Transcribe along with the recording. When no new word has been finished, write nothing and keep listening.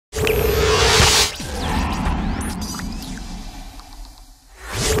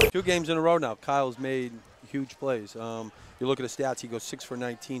2 games in a row now, Kyle's made huge plays. You look at his stats, he goes 6 for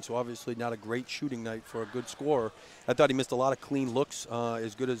 19, so obviously not a great shooting night for a good scorer. I thought he missed a lot of clean looks,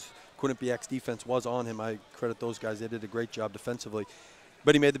 as good as Quinnipiac's defense was on him. I credit those guys. They did a great job defensively.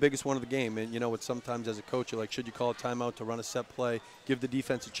 But he made the biggest one of the game. And, you know, it's sometimes as a coach, you're like, should you call a timeout to run a set play, give the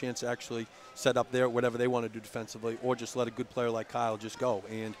defense a chance to actually set up there, whatever they want to do defensively, or just let a good player like Kyle just go.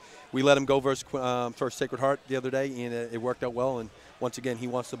 And we let him go versus Sacred Heart the other day, and it worked out well. And once again, he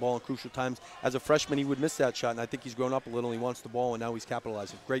wants the ball in crucial times. As a freshman, he would miss that shot, and I think he's grown up a little. He wants the ball, and now he's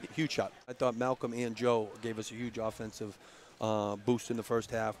capitalizing. Great, huge shot. I thought Malcolm and Joe gave us a huge offensive boost in the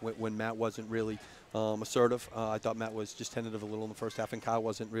first half when Matt wasn't really assertive. I thought Matt was just tentative a little in the first half, and Kyle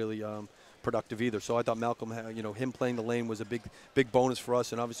wasn't really productive either. So I thought Malcolm, you know, him playing the lane was a big bonus for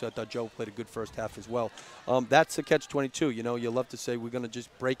us, and obviously I thought Joe played a good first half as well. That's a catch-22. You know, you love to say we're going to just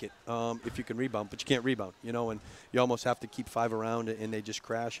break it if you can rebound, but you can't rebound. You know, and you almost have to keep 5 around, and they just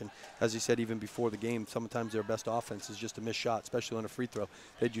crash. And as he said, even before the game, sometimes their best offense is just a missed shot, especially on a free throw.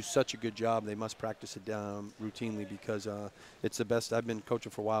 They do such a good job. They must practice it down routinely because it's the best. I've been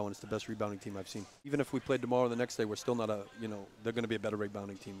coaching for a while, and it's the best rebounding team I've seen. Even if we played tomorrow or the next day, we're still not you know, they're going to be a better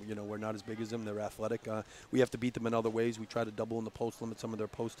rebounding team. You know, we're not as big as them. They're athletic. We have to beat them in other ways. We try to double in the post, limit some of their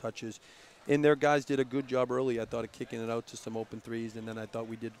post touches. And their guys did a good job early, I thought, of kicking it out to some open threes. And then I thought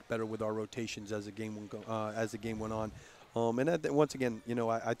we did better with our rotations as the game went on. And once again, you know,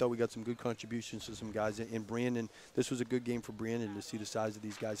 I thought we got some good contributions to some guys. And Brandon, this was a good game for Brandon to see the size of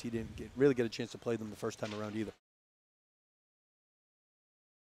these guys. He didn't really get a chance to play them the first time around either.